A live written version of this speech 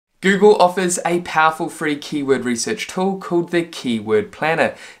Google offers a powerful free keyword research tool called the Keyword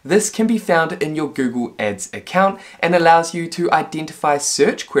Planner. This can be found in your Google Ads account and allows you to identify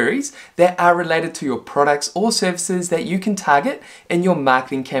search queries that are related to your products or services that you can target in your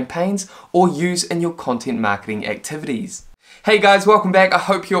marketing campaigns or use in your content marketing activities. Hey guys, welcome back. I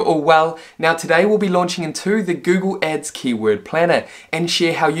hope you're all well. Now today we'll be launching into the Google Ads Keyword Planner and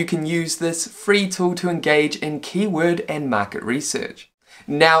share how you can use this free tool to engage in keyword and market research.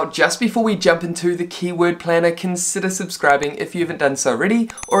 Now, just before we jump into the Keyword Planner, consider subscribing if you haven't done so already,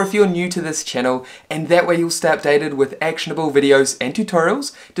 or if you're new to this channel, and that way you'll stay updated with actionable videos and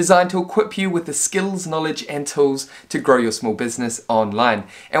tutorials designed to equip you with the skills, knowledge, and tools to grow your small business online.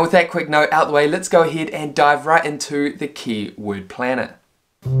 And with that quick note out the way, let's go ahead and dive right into the Keyword Planner.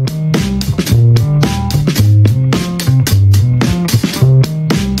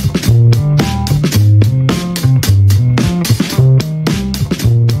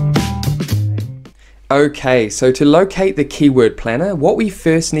 Okay, so to locate the Keyword Planner, what we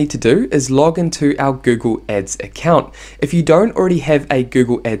first need to do is log into our Google Ads account. If you don't already have a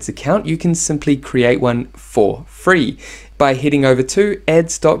Google Ads account, you can simply create one for free by heading over to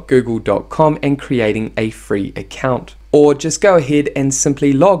ads.google.com and creating a free account. Or just go ahead and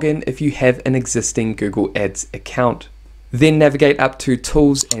simply log in if you have an existing Google Ads account. Then navigate up to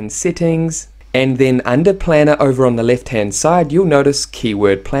Tools and Settings. And then under Planner over on the left-hand side, you'll notice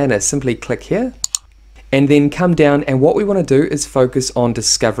Keyword Planner. Simply click here. And then come down, and what we want to do is focus on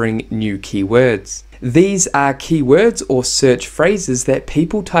discovering new keywords. These are keywords or search phrases that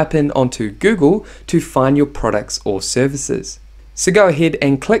people type in onto Google to find your products or services. So go ahead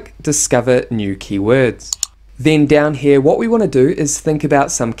and click Discover New Keywords. Then down here, what we want to do is think about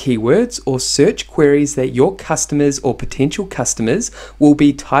some keywords or search queries that your customers or potential customers will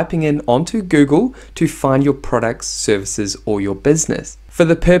be typing in onto Google to find your products, services, or your business. For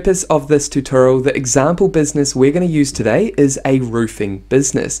the purpose of this tutorial, the example business we're going to use today is a roofing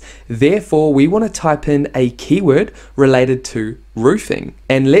business. Therefore, we want to type in a keyword related to roofing.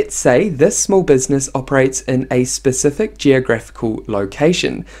 And let's say this small business operates in a specific geographical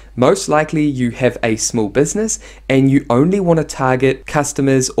location. Most likely you have a small business and you only want to target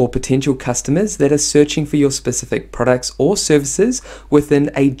customers or potential customers that are searching for your specific products or services within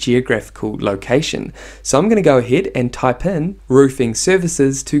a geographical location. So I'm going to go ahead and type in roofing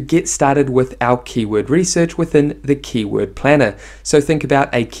services to get started with our keyword research within the Keyword Planner. So think about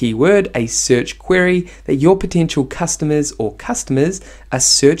a keyword, a search query that your potential customers or customers are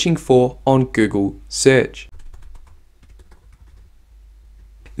searching for on Google search.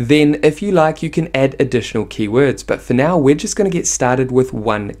 Then if you like, you can add additional keywords, but for now we're just going to get started with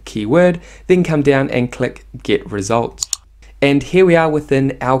one keyword, then come down and click Get Results. And here we are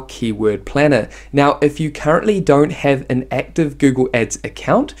within our Keyword Planner. Now, if you currently don't have an active Google Ads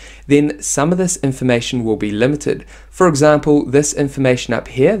account, then some of this information will be limited. For example, this information up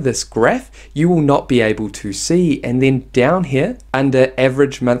here, this graph, you will not be able to see. And then down here, under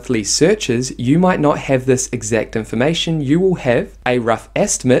average monthly searches, you might not have this exact information. You will have a rough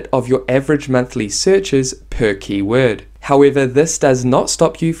estimate of your average monthly searches per keyword. However, this does not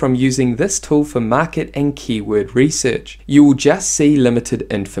stop you from using this tool for market and keyword research. You will just see limited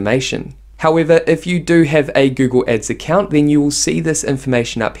information. However, if you do have a Google Ads account, then you will see this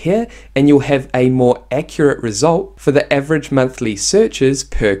information up here and you'll have a more accurate result for the average monthly searches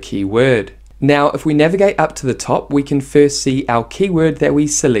per keyword. Now, if we navigate up to the top, we can first see our keyword that we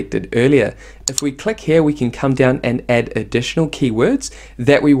selected earlier. If we click here, we can come down and add additional keywords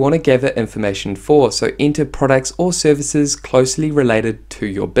that we want to gather information for. So enter products or services closely related to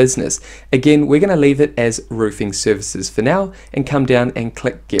your business. Again, we're going to leave it as roofing services for now and come down and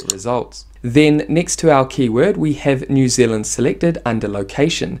click Get Results. Then next to our keyword, we have New Zealand selected under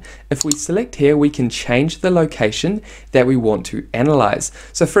location. If we select here, we can change the location that we want to analyze.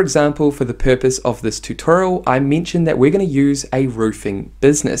 So for example, for the purpose of this tutorial, I mentioned that we're going to use a roofing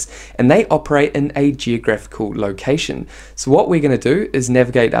business and they operate in a geographical location. So what we're going to do is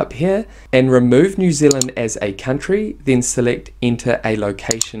navigate up here and remove New Zealand as a country, then select enter a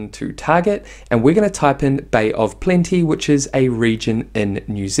location to target, and we're going to type in Bay of Plenty, which is a region in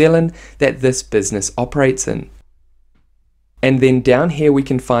New Zealand that this business operates in. And then down here we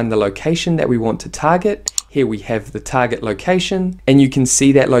can find the location that we want to target. Here we have the target location, and you can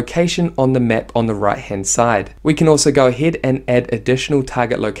see that location on the map on the right hand side. We can also go ahead and add additional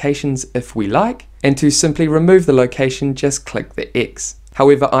target locations if we like, and to simply remove the location, just click the X.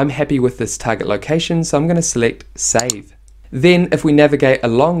 However, I'm happy with this target location, so I'm going to select Save. Then if we navigate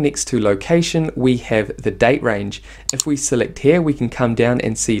along next to location, we have the date range. If we select here, we can come down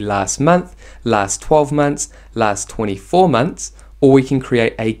and see last month, last 12 months, last 24 months, or we can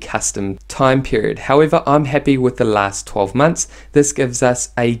create a custom time period. However, I'm happy with the last 12 months. This gives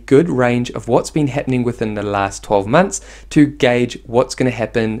us a good range of what's been happening within the last 12 months to gauge what's going to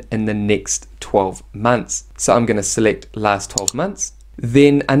happen in the next 12 months. So I'm going to select last 12 months.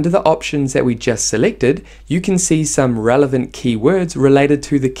 Then under the options that we just selected, you can see some relevant keywords related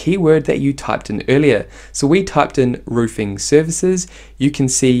to the keyword that you typed in earlier. So we typed in roofing services. You can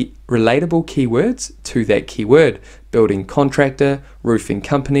see relatable keywords to that keyword: building contractor, roofing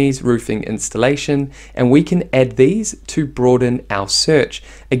companies, roofing installation, and we can add these to broaden our search.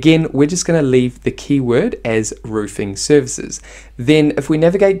 Again, we're just going to leave the keyword as roofing services. Then if we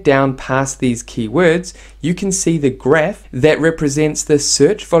navigate down past these keywords, you can see the graph that represents the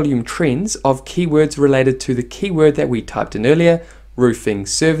search volume trends of keywords related to the keyword that we typed in earlier, roofing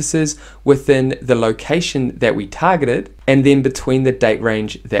services, within the location that we targeted, and then between the date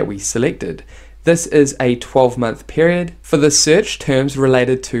range that we selected. This is a 12-month period for the search terms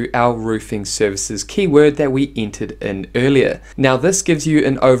related to our roofing services keyword that we entered in earlier. Now this gives you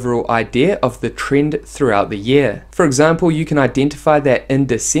an overall idea of the trend throughout the year. For example, you can identify that in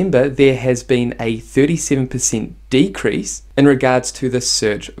December there has been a 37% decrease in regards to the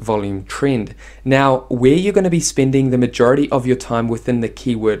search volume trend. Now, where you're going to be spending the majority of your time within the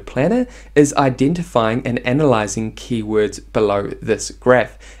keyword planner is identifying and analyzing keywords below this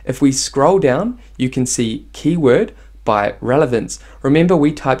graph. If we scroll down, you can see keyword by relevance. Remember,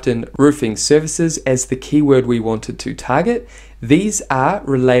 we typed in roofing services as the keyword we wanted to target. These are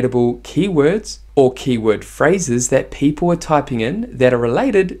relatable keywords or keyword phrases that people are typing in that are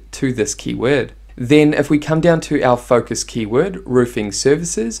related to this keyword. Then if we come down to our focus keyword, roofing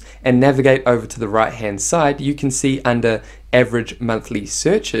services, and navigate over to the right hand side, you can see under average monthly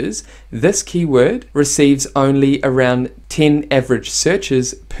searches, this keyword receives only around 10 average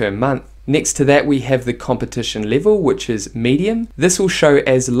searches per month. Next to that, we have the competition level, which is medium. This will show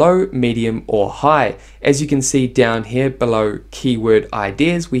as low, medium, or high. As you can see down here below keyword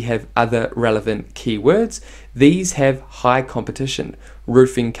ideas, we have other relevant keywords. These have high competition.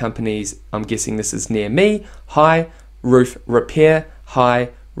 Roofing companies, I'm guessing this is near me, high. Roof repair,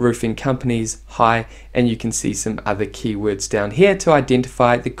 high. Roofing companies, high, and you can see some other keywords down here to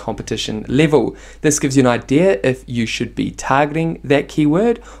identify the competition level. This gives you an idea if you should be targeting that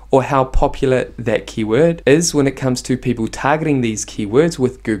keyword or how popular that keyword is when it comes to people targeting these keywords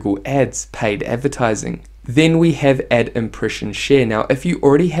with Google Ads, paid advertising. Then we have add impression share. Now, if you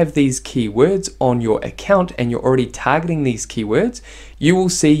already have these keywords on your account and you're already targeting these keywords, you will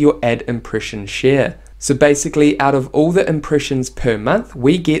see your add impression share. So basically, out of all the impressions per month,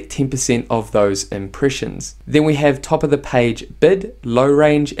 we get 10% of those impressions. Then we have top of the page bid, low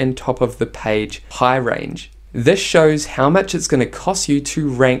range, and top of the page high range. This shows how much it's going to cost you to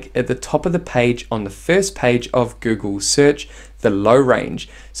rank at the top of the page on the first page of Google search, the low range.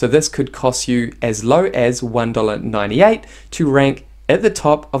 So this could cost you as low as $1.98 to rank at the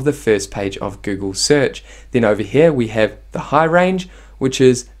top of the first page of Google search. Then over here we have the high range, which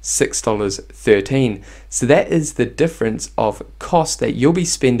is $6.13. So that is the difference of cost that you'll be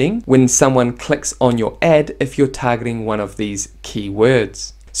spending when someone clicks on your ad if you're targeting one of these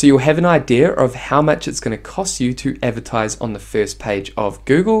keywords. So you'll have an idea of how much it's going to cost you to advertise on the first page of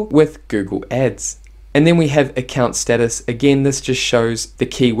Google with Google Ads. And then we have account status. Again, this just shows the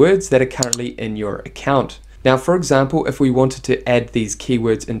keywords that are currently in your account. Now, for example, if we wanted to add these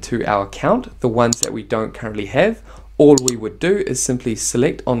keywords into our account, the ones that we don't currently have, all we would do is simply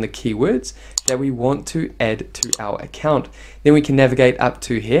select on the keywords that we want to add to our account. Then we can navigate up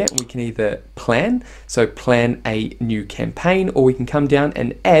to here and we can either plan a new campaign, or we can come down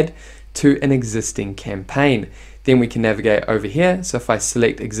and add to an existing campaign. Then we can navigate over here. So if I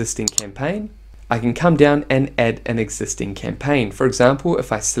select existing campaign, I can come down and add an existing campaign. For example,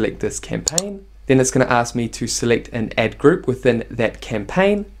 if I select this campaign, then it's going to ask me to select an ad group within that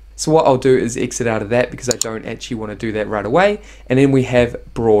campaign. So what I'll do is exit out of that because I don't actually want to do that right away. And then we have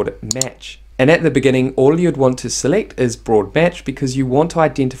broad match. And at the beginning, all you'd want to select is broad match because you want to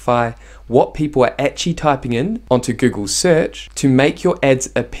identify what people are actually typing in onto Google search to make your ads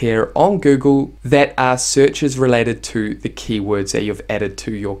appear on Google that are searches related to the keywords that you've added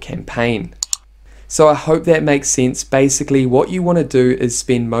to your campaign. So I hope that makes sense. Basically, what you want to do is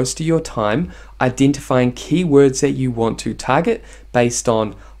spend most of your time identifying keywords that you want to target based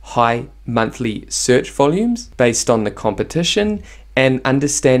on high monthly search volumes, based on the competition, and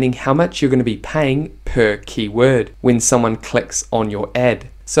understanding how much you're going to be paying per keyword when someone clicks on your ad.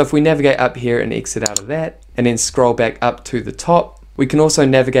 So if we navigate up here and exit out of that, and then scroll back up to the top, we can also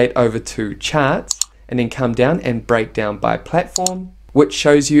navigate over to charts and then come down and break down by platform. which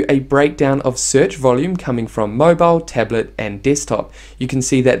shows you a breakdown of search volume coming from mobile, tablet, and desktop. You can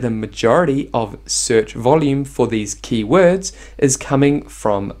see that the majority of search volume for these keywords is coming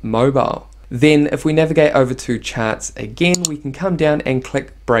from mobile. Then if we navigate over to charts again, we can come down and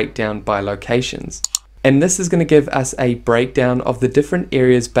click breakdown by locations. And this is going to give us a breakdown of the different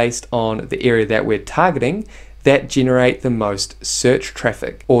areas based on the area that we're targeting that generate the most search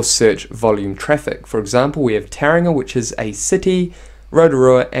traffic or search volume traffic. For example, we have Tauranga, which is a city,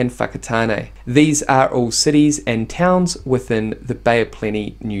 Rotorua and Whakatane. These are all cities and towns within the Bay of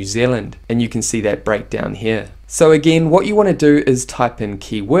Plenty, New Zealand, and you can see that breakdown here. So again, what you want to do is type in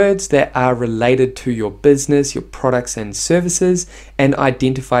keywords that are related to your business, your products and services, and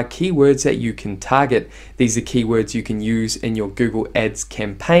identify keywords that you can target. These are keywords you can use in your Google Ads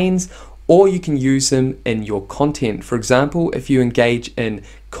campaigns, or you can use them in your content. For example, if you engage in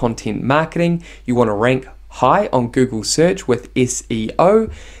content marketing, you want to rank high on Google search with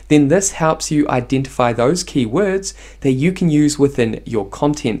SEO, then this helps you identify those keywords that you can use within your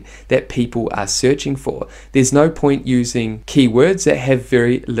content that people are searching for. There's no point using keywords that have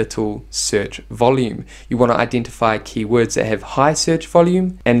very little search volume. You want to identify keywords that have high search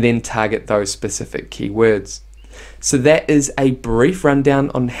volume and then target those specific keywords. So that is a brief rundown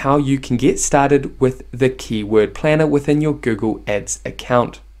on how you can get started with the keyword planner within your Google Ads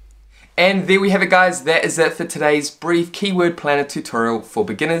account. And there we have it, guys. That is it for today's brief keyword planner tutorial for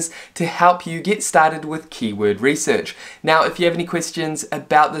beginners to help you get started with keyword research. Now, if you have any questions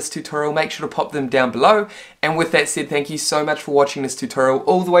about this tutorial, make sure to pop them down below. And with that said, thank you so much for watching this tutorial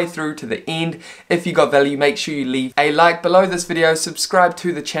all the way through to the end. If you got value, make sure you leave a like below this video, subscribe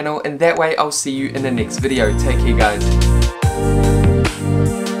to the channel, and that way I'll see you in the next video. Take care, guys.